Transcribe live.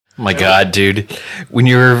My God, dude. When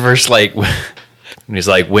you reverse, like, when he's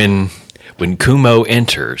like, when Kumo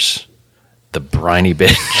enters the briny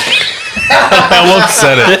bit. I almost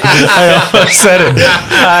said it. I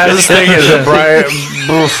was thinking the Brian.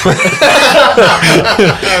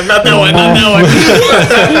 Not that one.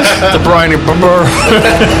 The briny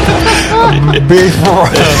beef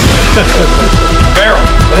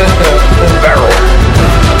barrel.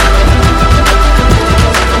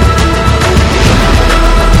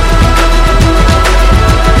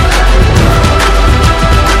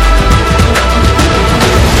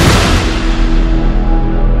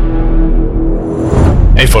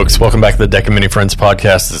 Hey folks, welcome back to the Deck of Many Friends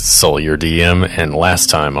podcast. This is Sully, your DM, and last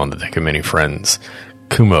time on the Deck of Many Friends,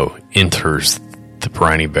 Kumo enters the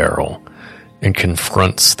briny barrel and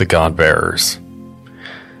confronts the Godbearers,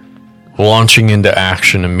 launching into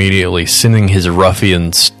action immediately, sending his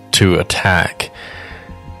ruffians to attack.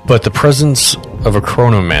 But the presence of a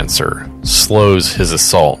chronomancer slows his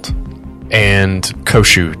assault, and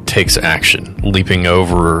Koshu takes action, leaping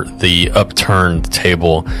over the upturned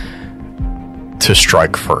table to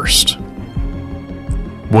strike first.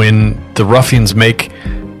 When the ruffians make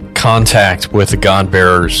contact with the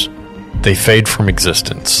Godbearers, they fade from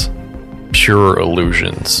existence, pure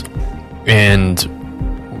illusions. And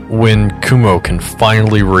when Kumo can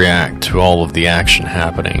finally react to all of the action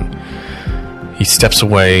happening, he steps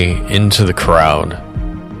away into the crowd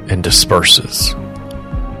and disperses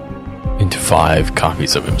into 5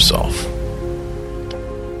 copies of himself.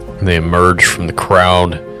 They emerge from the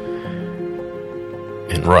crowd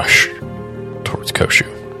and rush towards Koshu.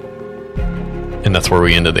 And that's where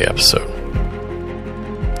we ended the episode.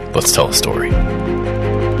 Let's tell a story.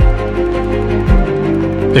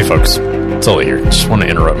 Hey folks, it's Ollie here. Just want to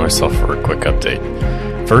interrupt myself for a quick update.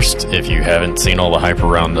 First, if you haven't seen all the hype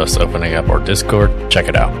around us opening up our Discord, check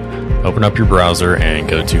it out. Open up your browser and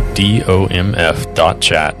go to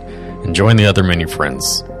domf.chat and join the other many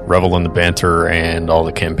friends. Revel in the banter and all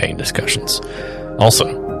the campaign discussions.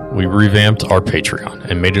 Also, we revamped our Patreon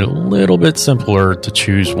and made it a little bit simpler to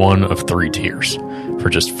choose one of 3 tiers. For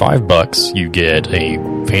just $5, you get a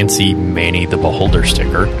fancy Manny the Beholder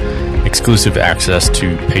sticker, exclusive access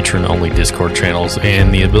to patron-only Discord channels,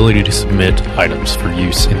 and the ability to submit items for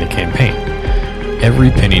use in the campaign.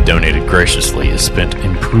 Every penny donated graciously is spent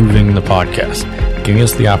improving the podcast, giving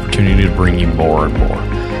us the opportunity to bring you more and more.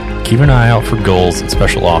 Keep an eye out for goals and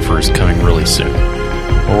special offers coming really soon.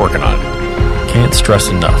 We're working on it. Can't stress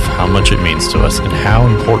enough how much it means to us and how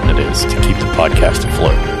important it is to keep the podcast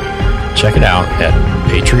afloat. Check it out at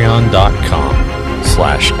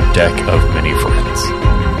patreon.com/deckofmanyfriends.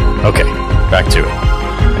 Okay, back to it.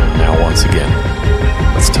 Now once again,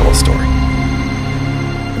 let's tell a story.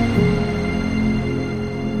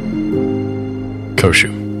 Koshu.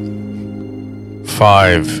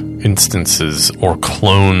 5 instances or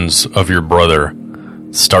clones of your brother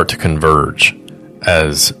start to converge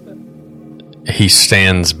as he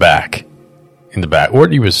stands back in the back.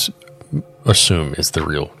 What you assume is the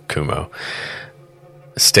real Kumo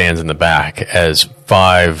stands in the back as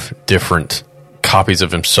 5 different copies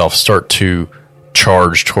of himself start to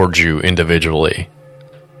charge towards you individually.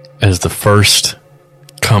 As the first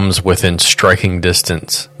comes within striking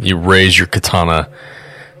distance, you raise your katana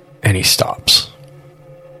and he stops.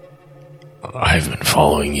 I've been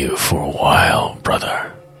following you for a while,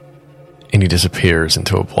 brother. And he disappears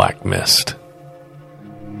into a black mist.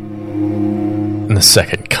 And the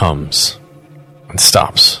second comes and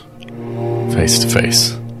stops, face to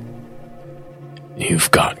face.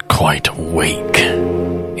 You've got quite a wake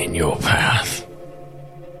in your path.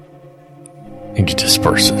 And he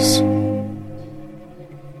disperses.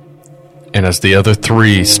 And as the other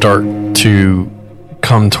 3 start to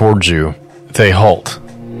come towards you, they halt.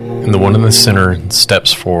 And the one in the center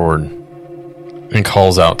steps forward and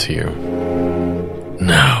calls out to you.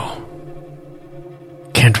 Now,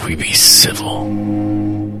 can't we be civil?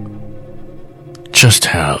 Just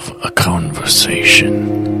have a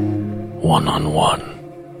conversation, 1-on-1,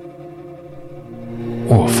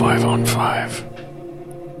 or 5-on-5.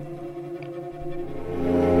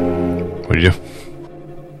 What do you do?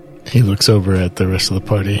 He looks over at the rest of the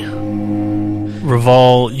party.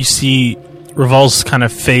 Revol, you see Revol's kind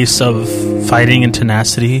of face of fighting and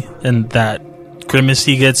tenacity, and that grimace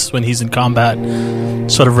he gets when he's in combat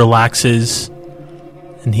sort of relaxes,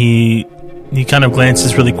 and he kind of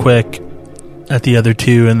glances really quick at the other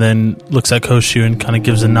 2 and then looks at Koshu and kind of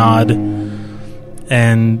gives a nod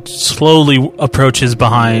and slowly approaches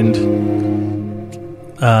behind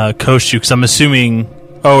Koshu, because I'm assuming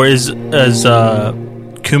is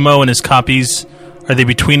Kumo and his copies, are they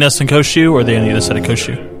between us and Koshu, or are they on the other side of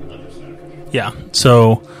Koshu? Yeah.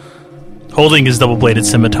 So, holding his double-bladed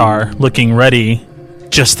scimitar, looking ready,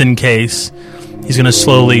 just in case, he's going to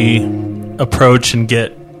slowly approach and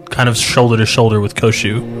get kind of shoulder to shoulder with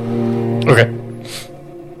Koshu. Okay.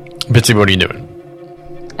 Bitsy, what are you doing?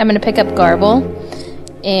 I'm going to pick up Garble,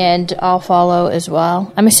 and I'll follow as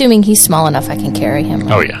well. I'm assuming he's small enough I can carry him.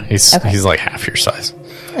 Right? Oh, yeah. He's like half your size.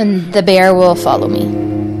 And the bear will follow me.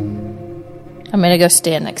 I'm going to go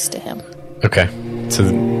stand next to him. Okay. So,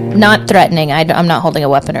 Not threatening. I'm not holding a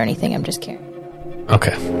weapon or anything. I'm just carrying.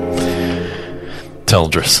 okay.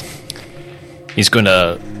 Teldris. He's going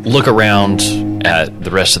to look around at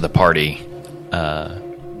the rest of the party,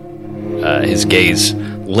 his gaze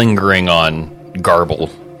lingering on Garble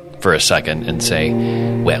for a second, and say,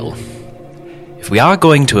 well, if we are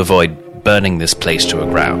going to avoid burning this place to the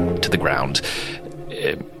ground,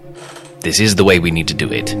 this is the way we need to do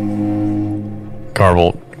it.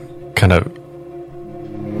 Garble kind of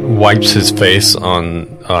wipes his face on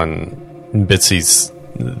Bitsy's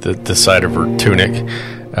the side of her tunic,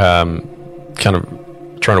 kind of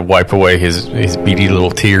trying to wipe away his beady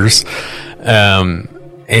little tears,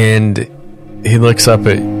 and he looks up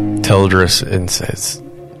at Teldris and says,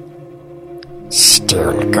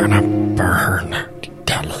 "Still gonna burn,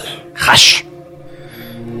 hush."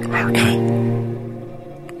 Okay.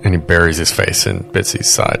 And he buries his face in Bitsy's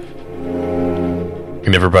side.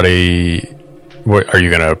 And everybody, what are you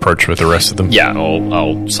going to approach with the rest of them? Yeah,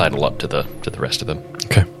 I'll sidle up to the rest of them.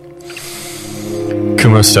 Okay.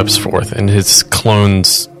 Kumo steps forth, and his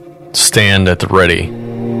clones stand at the ready,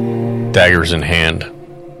 daggers in hand.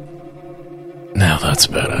 Now that's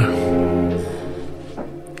better.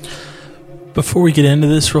 Before we get into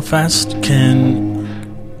this real fast, can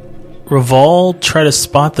Raval try to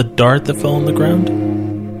spot the dart that fell on the ground?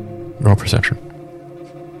 Roll perception.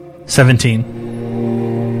 17.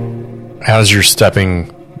 As you're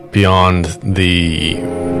stepping beyond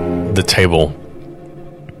the table,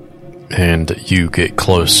 and you get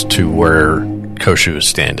close to where Koshu is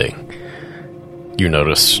standing, you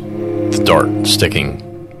notice the dart sticking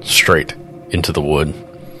straight into the wood.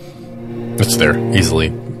 It's there, easily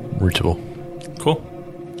reachable. Cool.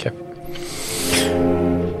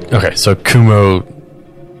 Okay, so Kumo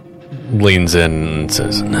leans in and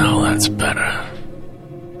says, "Now that's better.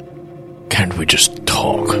 Can't we just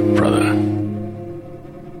talk, brother?"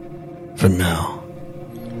 For now.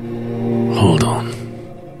 Hold on.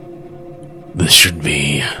 This should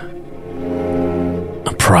be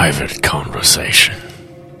a private conversation.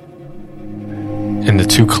 And the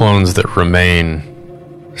two clones that remain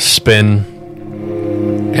spin,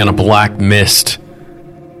 and a black mist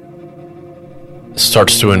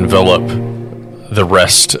starts to envelop the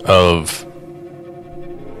rest of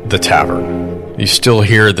the tavern. You still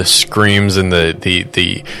hear the screams and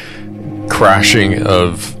the crashing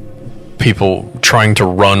of people trying to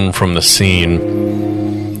run from the scene,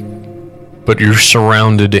 but you're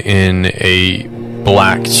surrounded in a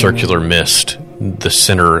black circular mist, the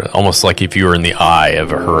center, almost like if you were in the eye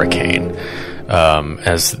of a hurricane,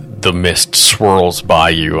 as the mist swirls by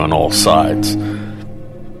you on all sides,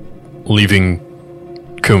 leaving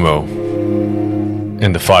Kumo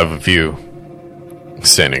and the five of you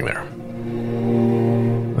standing there.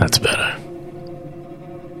 That's better.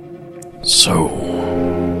 So,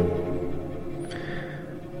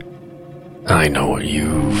 I know what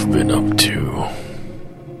you've been up to.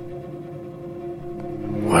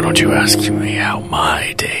 Why don't you ask me how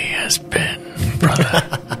my day has been, brother?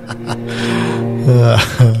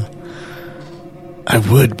 I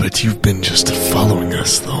would, but you've been just following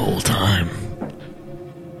us the whole time.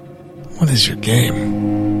 What is your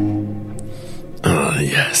game?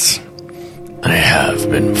 Yes. I have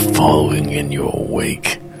been following in your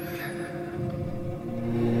wake.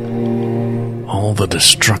 All the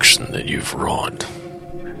destruction that you've wrought.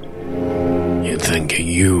 You'd think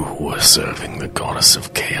you were serving the goddess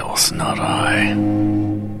of chaos, not I.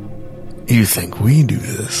 You think we do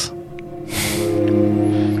this?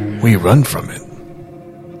 We run from it.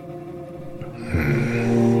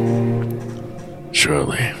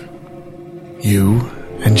 Surely. You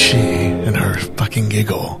and she and her fucking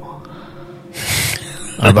giggle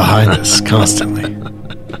are behind us constantly.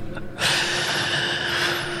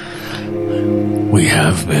 We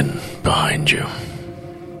have been behind you.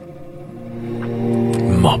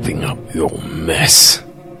 Mopping up your mess.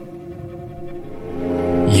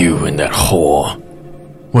 You and that whore.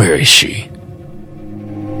 Where is she?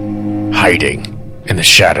 Hiding in the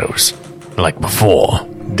shadows, like before.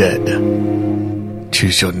 Dead.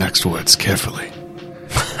 Choose your next words carefully.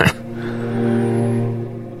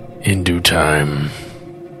 In due time,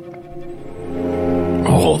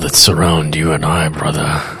 all that surround you and I,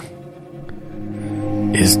 brother,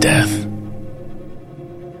 is death.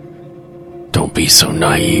 Don't be so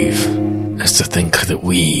naive as to think that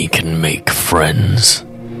we can make friends.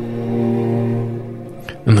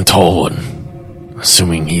 And the tall one,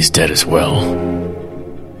 assuming he's dead as well.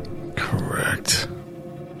 Correct.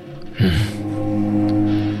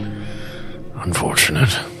 Unfortunate.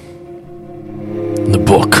 The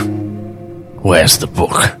book. Where's the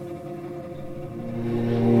book?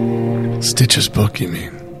 Stitch's book, you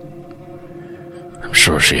mean? I'm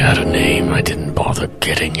sure she had a name. I didn't bother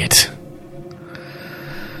getting it.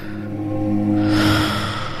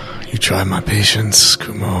 You try my patience,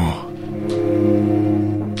 Kumo.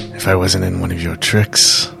 If I wasn't in one of your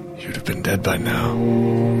tricks, you'd have been dead by now.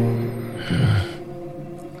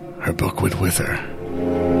 Her book would wither.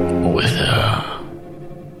 Wither?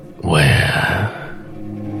 Where?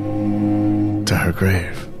 To her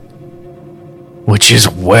grave. Which is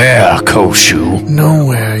where, Koshu?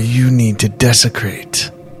 Nowhere you need to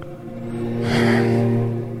desecrate.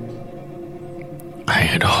 I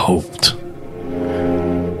had hoped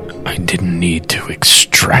I didn't need to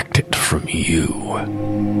extract it from you.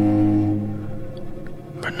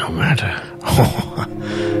 But no matter. Oh,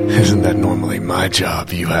 isn't that normally my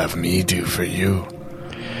job you have me do for you?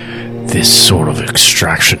 This sort of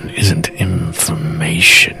extraction isn't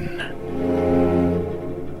information.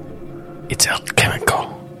 It's alchemical.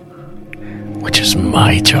 Which is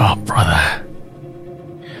my job, brother.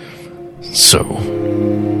 So,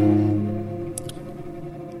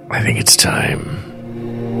 I think it's time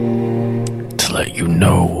to let you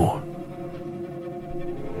know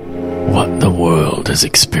what the world has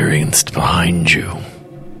experienced behind you.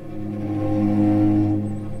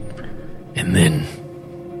 And then,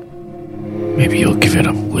 maybe you'll give it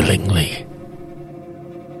up willingly.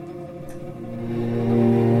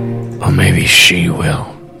 Or maybe she will.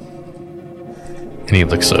 And he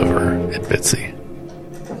looks over at Bitsy.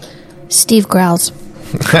 Steve growls.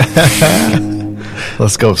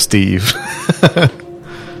 Let's go, Steve.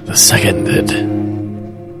 The second that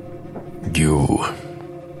you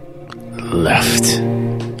left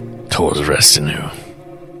towards Restinu,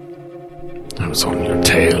 I was on your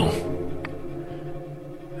tail.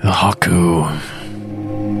 The Haku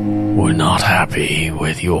were not happy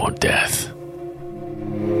with your death.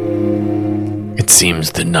 It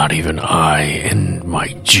seems that not even I and my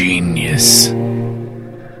genius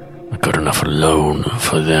are good enough alone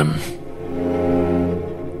for them.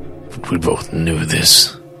 But we both knew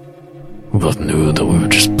this. We both knew that we were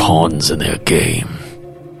just pawns in their game.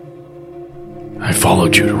 I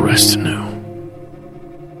followed you to Restinu.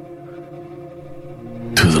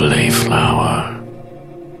 To the Layflower.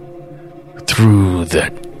 Through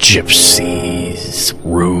that gypsy's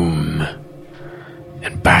room.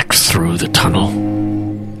 And back through the tunnel.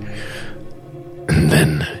 And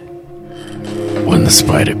then, when the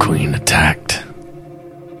Spider Queen attacked,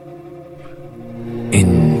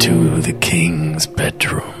 into the king's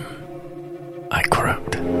bedroom, I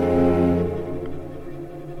crept.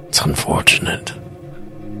 It's unfortunate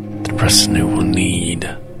that Restinu will need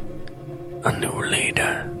a new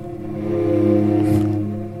leader.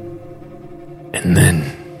 And then,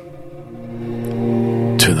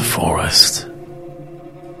 to the forest.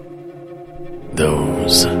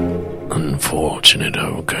 Those unfortunate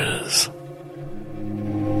ogres.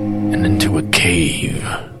 And into a cave.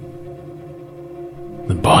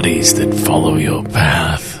 The bodies that follow your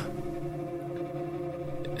path.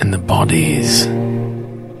 And the bodies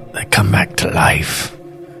that come back to life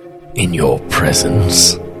in your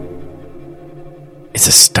presence. It's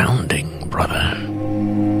astounding, brother.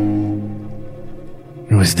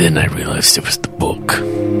 It was then I realized it was the book.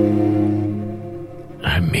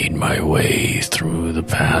 I made my way through the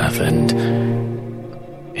path and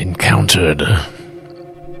encountered a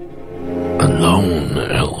lone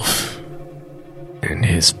elf and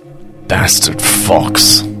his bastard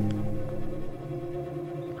fox.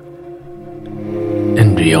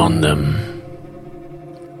 And beyond them,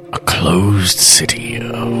 a closed city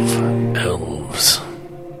of elves.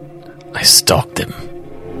 I stalked them,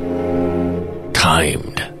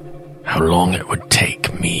 timed how long it would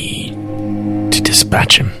take me to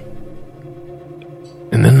dispatch him.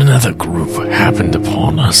 And then another group happened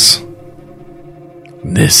upon us.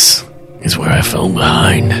 This is where I fell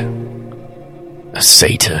behind. A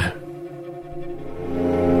satyr.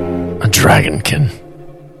 A dragonkin.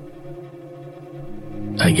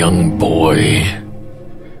 A young boy.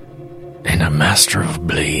 And a master of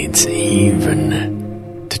blades,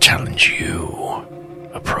 even to challenge you,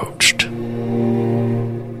 approached.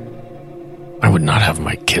 I would not have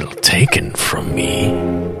my kill taken from me,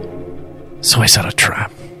 so I set a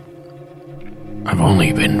trap. I've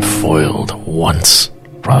only been foiled once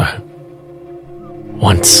brother.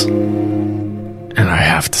 Once. And I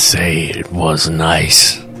have to say, it was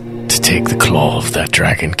nice to take the claw of that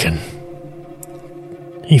dragonkin.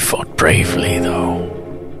 He fought bravely, though.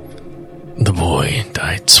 The boy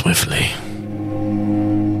died swiftly.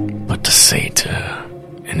 But the satyr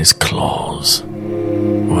and his claws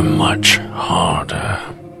were much harder.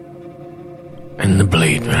 And the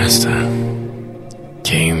Blade Master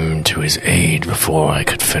came to his aid before I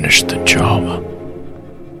could finish the job.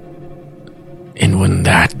 And when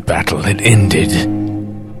that battle had ended,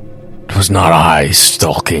 it was not I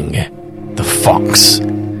stalking the fox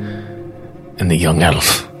and the young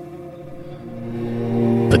elf,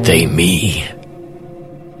 but they me.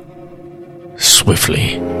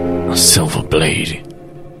 Swiftly, a silver blade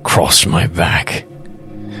crossed my back,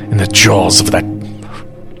 and the jaws of that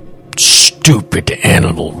stupid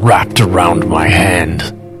animal wrapped around my hand.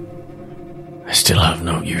 I still have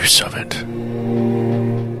no use of it.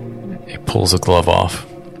 He pulls a glove off,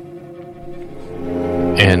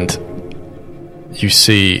 and you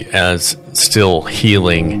see, as still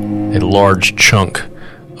healing, a large chunk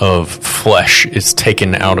of flesh is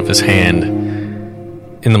taken out of his hand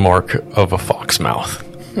in the mark of a fox mouth.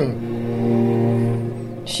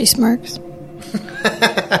 She smirks.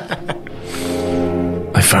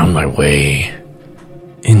 I found my way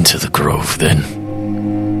into the grove then,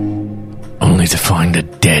 only to find a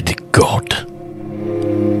dead god.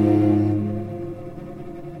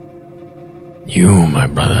 You, my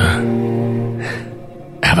brother,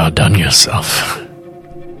 have outdone yourself.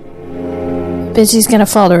 Busy's gonna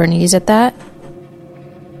fall to her knees at that.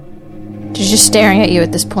 She's just staring at you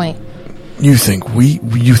at this point. You think we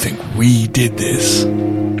did this?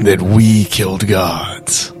 That we killed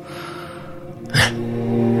gods?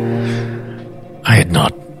 I had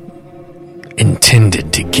not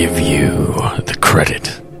intended to give you the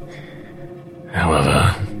credit.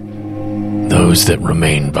 However, those that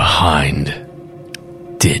remained behind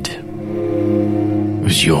did. It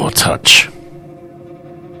was your touch.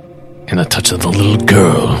 And the touch of the little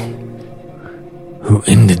girl who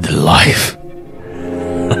ended the life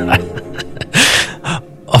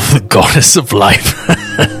of the goddess of life.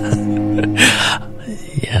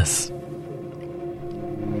 Yes.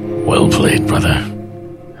 Well played, brother.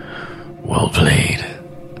 Well played.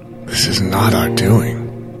 This is not our doing.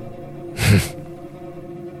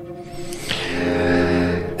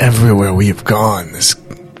 Everywhere we have gone, this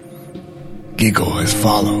giggle has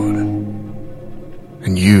followed.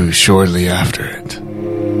 And you shortly after it.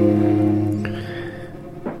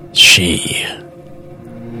 She...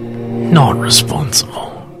 not responsible.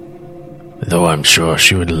 Though I'm sure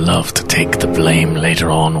she would love to take the blame later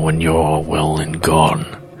on when you're well and gone.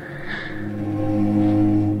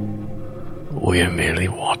 We're merely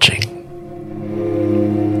watching.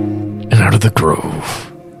 And out of the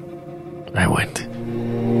grove, I went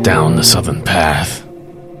down the southern path,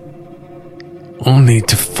 only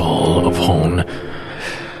to fall upon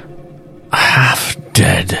a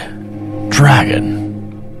half-dead dragon.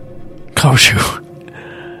 Koshu.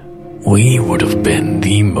 We would have been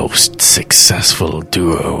the most successful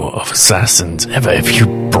duo of assassins ever if you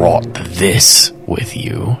brought this with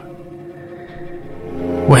you.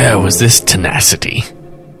 Where was this tenacity?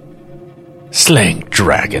 Slaying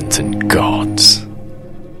dragons and gods.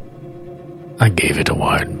 I gave it a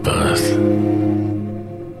wide berth.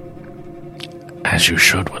 As you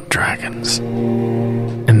should with dragons.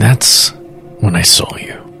 And that's when I saw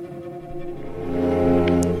you.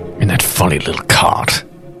 In that funny little cart.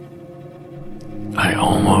 I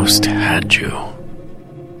almost had you.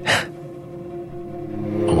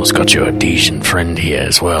 Almost got your Adesian friend here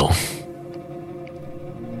as well.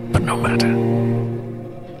 But no matter.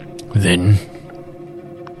 Then,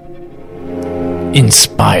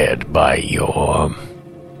 inspired by your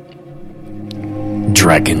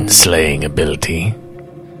dragon slaying ability,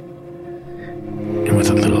 and with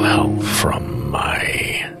a little help from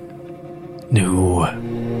my new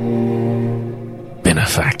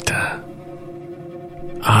benefactor,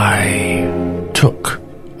 I took,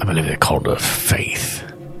 I believe they called it Faith,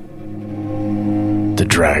 the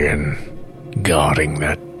dragon guarding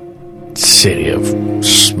that city of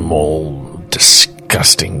small,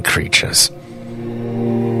 disgusting creatures,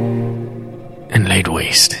 and laid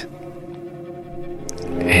waste.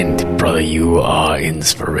 And brother, you are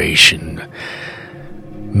inspiration,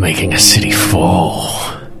 making a city fall.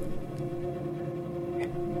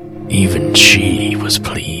 Even she was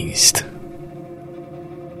pleased.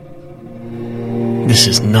 This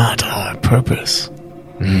is not our purpose.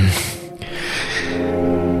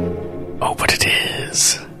 Oh, but it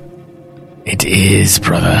is. It is,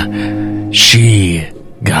 brother. She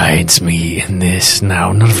guides me in this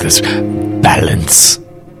now. None of this balance.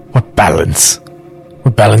 What balance?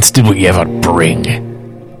 What balance did we ever bring?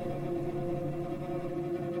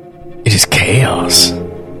 It is chaos.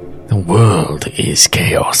 The world is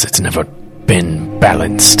chaos. It's never been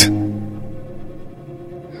balanced.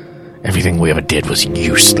 Everything we ever did was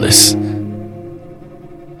useless.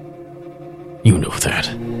 You know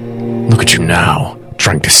that. Look at you now,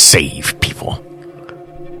 trying to save people.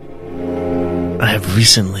 I have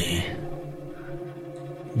recently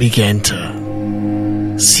began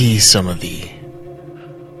to see some of the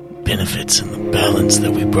benefits and the balance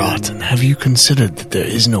that we brought. And have you considered that there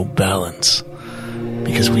is no balance?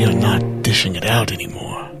 Because we are not dishing it out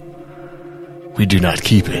anymore. We do not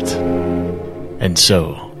keep it. And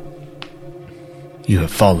so, you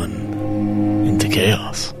have fallen into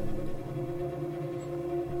chaos.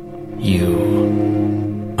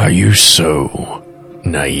 Are you so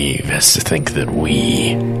naive as to think that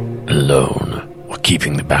we alone were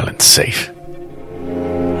keeping the balance safe?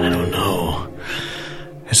 I don't know.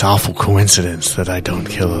 It's awful coincidence that I don't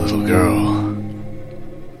kill a little girl.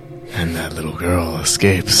 And that little girl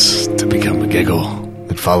escapes to become a giggle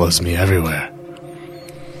that follows me everywhere.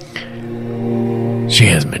 She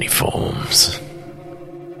has many forms.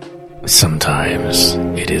 Sometimes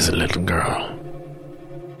it is a little girl.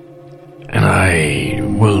 And I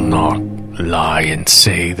will not lie and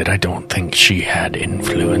say that I don't think she had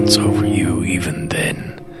influence over you even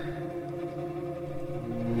then.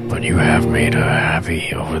 But you have made her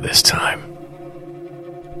happy over this time.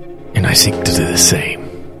 And I seek to do the same.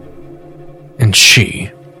 And she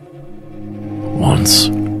wants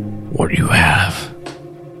what you have.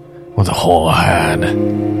 What the whore had.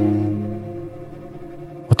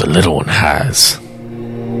 What the little one has.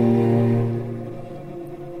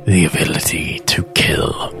 The ability to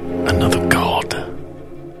kill another god.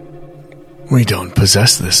 We don't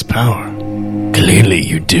possess this power. Clearly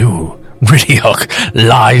you do. Ridiok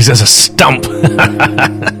lies as a stump.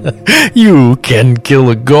 You can kill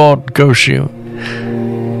a god, Koshu.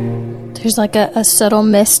 There's like a subtle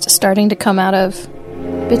mist starting to come out of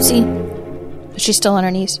Bitsy, but she's still on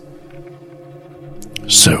her knees.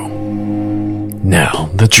 So, now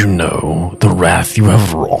that you know the wrath you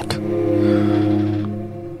have wrought,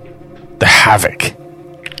 the havoc,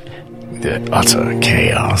 the utter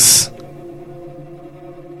chaos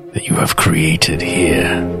that you have created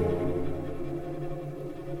here,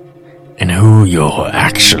 and who you're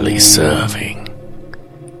actually serving,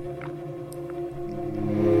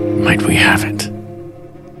 might we have it?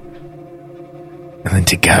 And then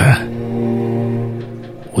together,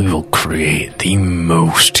 we will create the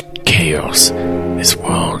most chaos this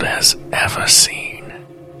world has ever seen.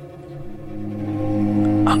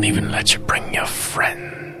 I'll even let you bring your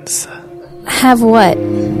friends. Have what?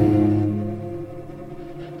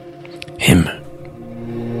 Him.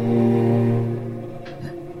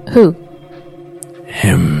 Who?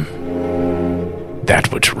 Him.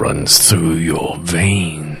 That which runs through your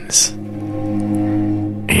veins.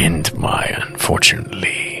 And my,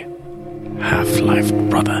 unfortunately, half-life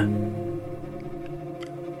brother.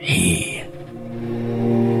 He.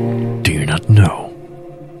 Do you not know?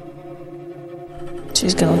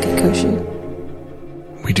 She's gonna look at Koshu.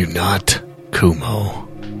 We do not, Kumo.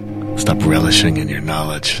 Stop relishing in your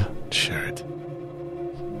knowledge, shirt.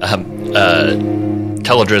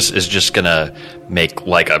 Teledris is just gonna make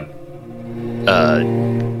like a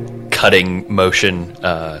cutting motion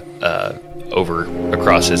over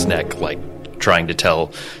across his neck, like trying to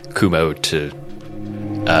tell Kumo to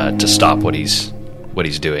stop what he's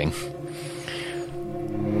doing.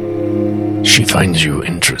 She finds you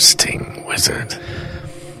interesting, wizard.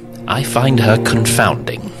 I find her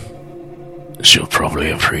confounding. She'll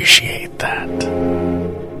probably appreciate that.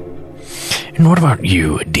 And what about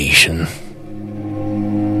you, Adhesion?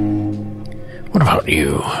 What about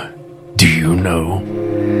you? Do you know?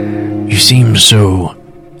 You seem so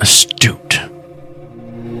astute.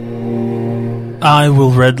 I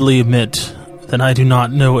will readily admit that I do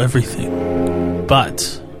not know everything,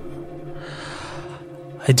 but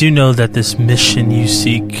I do know that this mission you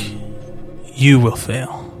seek, you will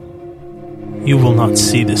fail. You will not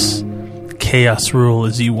see this chaos rule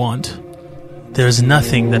as you want. There is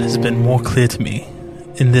nothing that has been more clear to me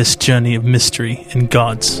in this journey of mystery and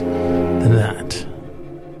gods than that.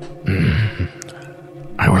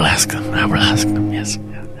 I will ask them, yes.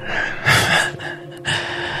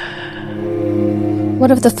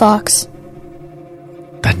 What of the fox?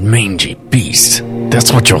 That mangy beast.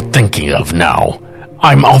 That's what you're thinking of now.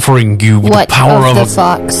 I'm offering you What the power of of the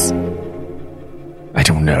fox? I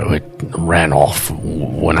don't know. It ran off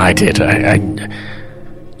when I did.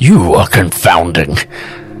 You are confounding.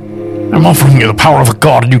 I'm offering you the power of a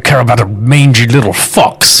god, and you care about a mangy little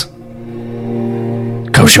fox.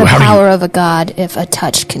 What's Koshu, the how do you... power of a god if a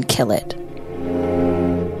touch can kill it?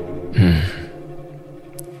 You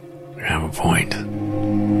have a point.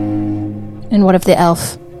 And what of the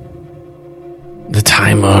elf? The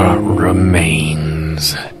timer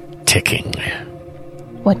remains ticking.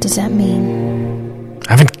 What does that mean?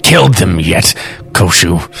 I haven't killed them yet,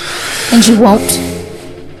 Koshu. And you won't.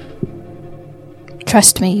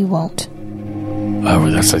 Trust me, you won't. Oh,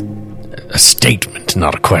 that's a statement,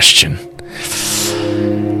 not a question.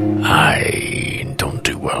 I don't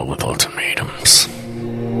do well with ultimatums.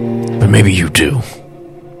 But maybe you do.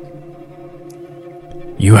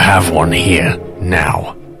 You have one here,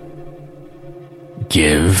 now.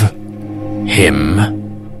 Give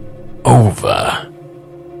him over,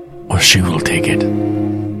 or she will take it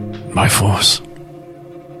by force.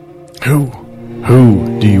 Who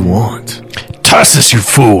do you want? Tarsus, you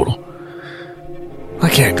fool! I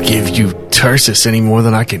can't give you Tarsus any more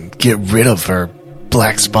than I can get rid of her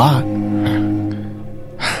black spot.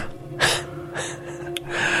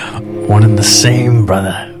 One and the same,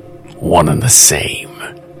 brother. One and the same.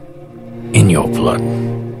 In your blood,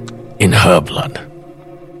 in her blood,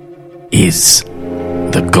 is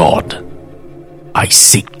the god I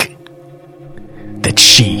seek, that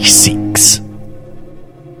she seeks.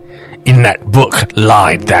 In that book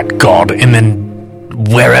lied that god, and then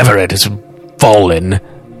wherever it has fallen,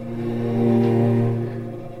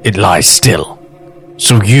 it lies still.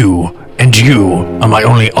 So you and you are my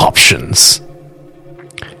only options.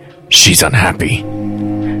 She's unhappy,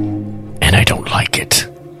 and I don't like it.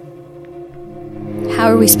 How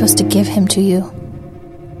are we supposed to give him to you?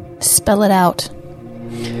 Spell it out.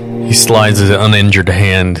 He slides his uninjured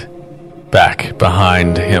hand back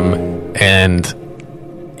behind him and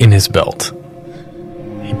in his belt.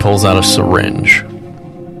 He pulls out a syringe.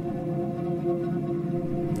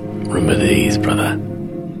 Remember these, brother.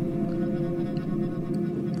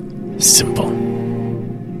 Simple.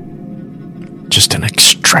 Just an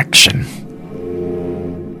extraction.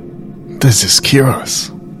 Does this cure us?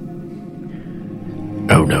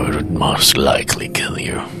 Oh no, it would most likely kill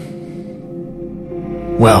you.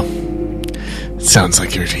 Well, it sounds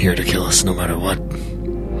like you're here to kill us no matter what.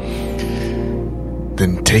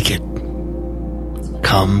 Then take it.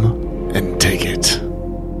 Come and take it.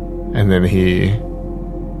 And then he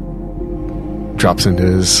drops into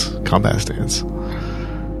his combat stance.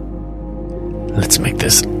 Let's make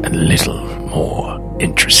this a little more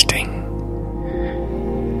interesting.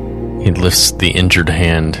 He lifts the injured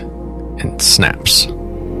hand and snaps.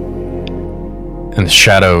 And the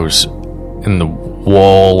shadows in the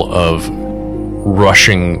wall of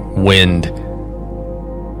rushing wind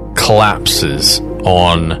collapses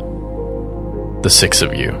on the six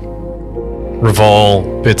of you. Reval,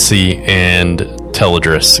 Bitsy, and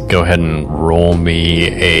Teledris, go ahead and roll me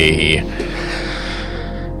a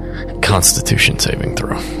Constitution saving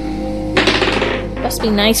throw. Must be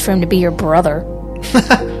nice for him to be your brother.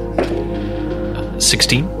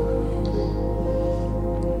 16.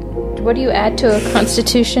 What do you add to a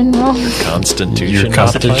Constitution roll? Constitution. Your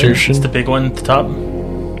Constitution? It's the big one at the top.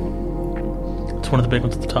 It's one of the big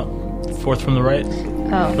ones at the top. Fourth from the right.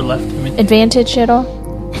 Oh. Or left, I mean. Advantage at all?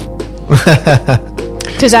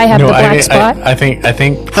 Because I have the black spot. I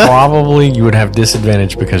think probably you would have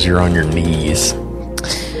disadvantage because you're on your knees.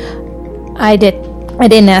 I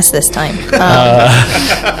didn't ask this time. Got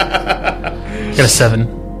a 7.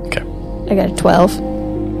 Okay. I got a 12.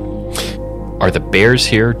 Are the bears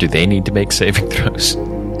here? Do they need to make saving throws?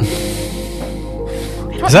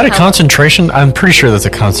 Is that a concentration? I'm pretty sure that's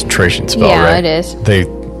a concentration spell, Yeah, right? it is.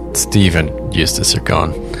 Steve and Eustace are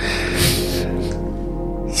gone.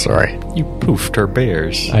 Sorry. You poofed her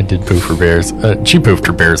bears. I did poof her bears. She poofed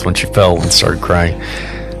her bears when she fell and started crying.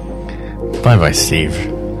 Bye-bye, Steve.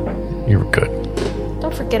 You were good.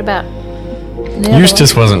 Don't forget about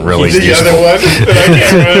Eustace wasn't really The useful. other one that I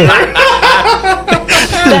can't remember.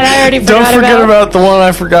 that I already Don't forget about the one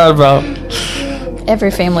I forgot about.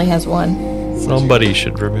 Every family has one. Somebody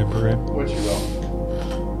should remember it. What'd you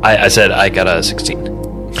roll? I said I got a 16.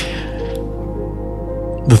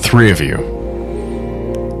 The three of you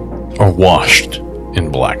are washed in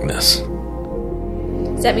blackness.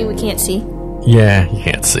 Does that mean we can't see? Yeah, you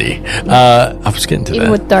can't see. I was getting to Even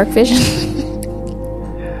that. with dark vision?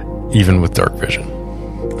 Even with dark vision.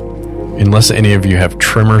 Unless any of you have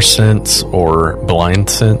tremor sense or blind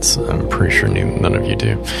sense, I'm pretty sure none of you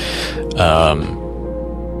do.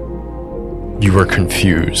 You are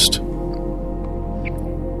confused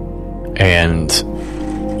and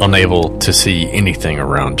unable to see anything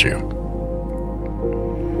around you.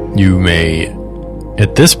 You may,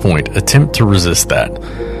 at this point, attempt to resist that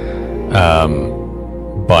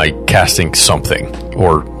by casting something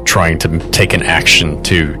or trying to take an action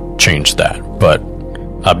to change that. But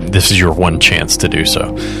this is your one chance to do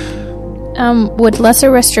so. Would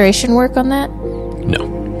lesser restoration work on that? No.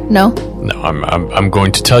 No? No, I'm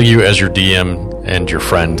going to tell you as your DM and your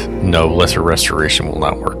friend, no, lesser restoration will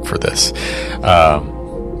not work for this.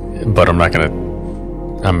 But I'm not going to...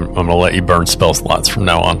 I'm going to let you burn spell slots from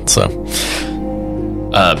now on, so...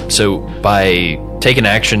 So by taking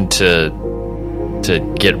action to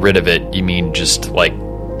get rid of it, you mean just, like...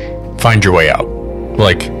 Find your way out.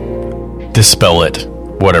 Like, dispel it,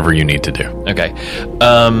 whatever you need to do. Okay.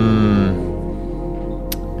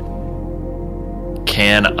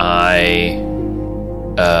 Can I...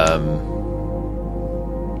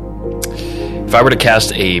 if I were to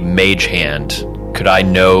cast a mage hand, could I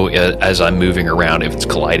know as I'm moving around if it's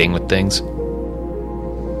colliding with things?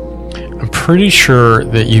 I'm pretty sure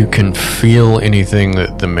that you can feel anything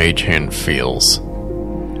that the mage hand feels.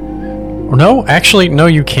 No, actually, no,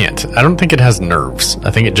 you can't. I don't think it has nerves.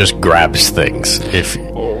 I think it just grabs things.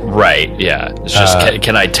 Right, yeah. It's just,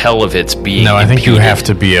 can I tell if it's being No, I think you impeded? have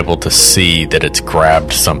to be able to see that it's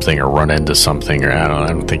grabbed something or run into something. Or I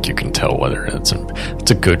don't think you can tell whether it's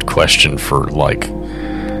a good question for, like,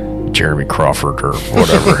 Jeremy Crawford or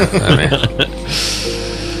whatever. I mean,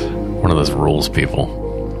 one of those rules people.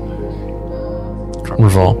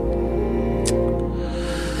 Reval.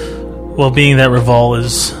 Well, being that Reval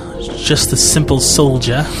is just a simple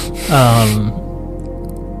soldier,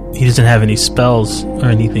 he doesn't have any spells or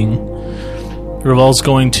anything. Revol's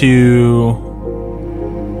going to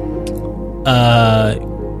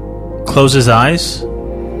close his eyes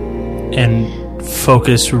and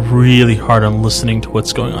focus really hard on listening to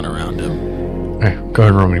what's going on around him. Okay, go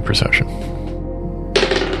ahead and roll me perception.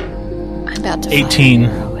 I'm about to 18.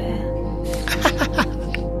 fire away.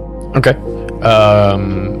 Okay.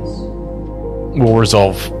 We'll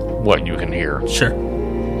resolve what you can hear. Sure.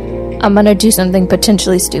 I'm gonna do something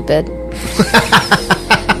potentially stupid.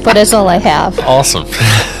 But it's all I have. Awesome.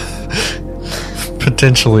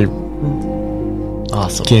 Potentially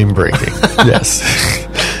Awesome. game breaking. Yes.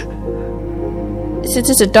 Since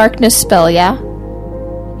it's a darkness spell, yeah?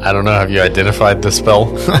 I don't know. Have you identified the spell?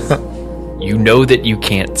 You know that you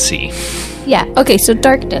can't see. Yeah, okay, so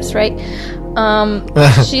darkness, right?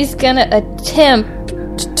 She's gonna attempt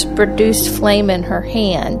to produce flame in her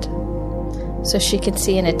hand so she can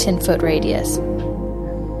see in a 10-foot radius.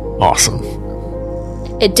 Awesome.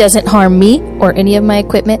 It doesn't harm me or any of my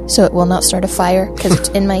equipment, so it will not start a fire because it's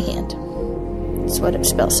in my hand. That's what the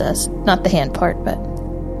spell says. Not the hand part, but...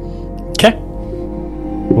 Okay.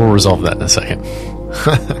 We'll resolve that in a second.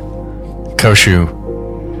 Koshu,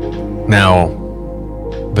 now,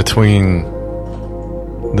 between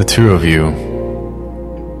the two of you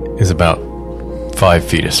is about 5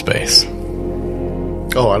 feet of space.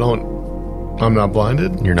 Oh, I'm not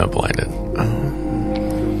blinded? You're not blinded.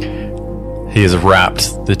 He has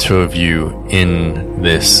wrapped the two of you in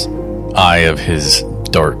this eye of his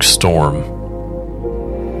dark storm.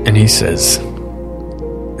 And he says,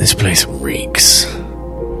 "This place reeks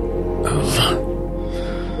of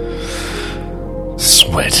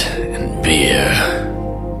sweat and beer.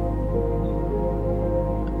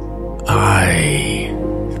 I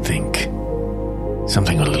think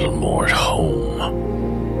something a little more at home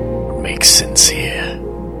would make sense here."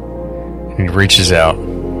 And he reaches out,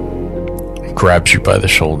 grabs you by the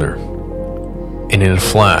shoulder, and in a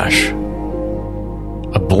flash,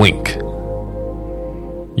 a blink,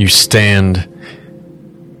 you stand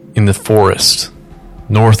in the forest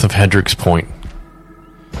north of Hedrick's Point,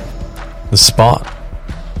 the spot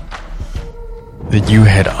that you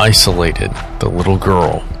had isolated the little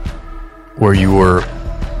girl, where you were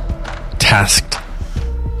tasked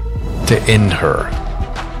to end her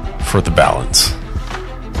for the balance,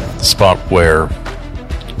 the spot where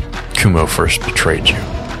Kumo first betrayed you.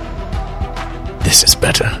 This is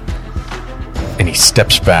better. And he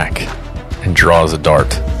steps back and draws a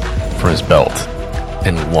dart from his belt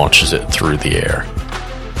and launches it through the air.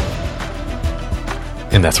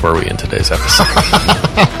 And that's where we end today's episode.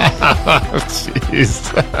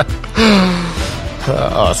 Jeez.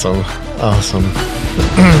 Awesome.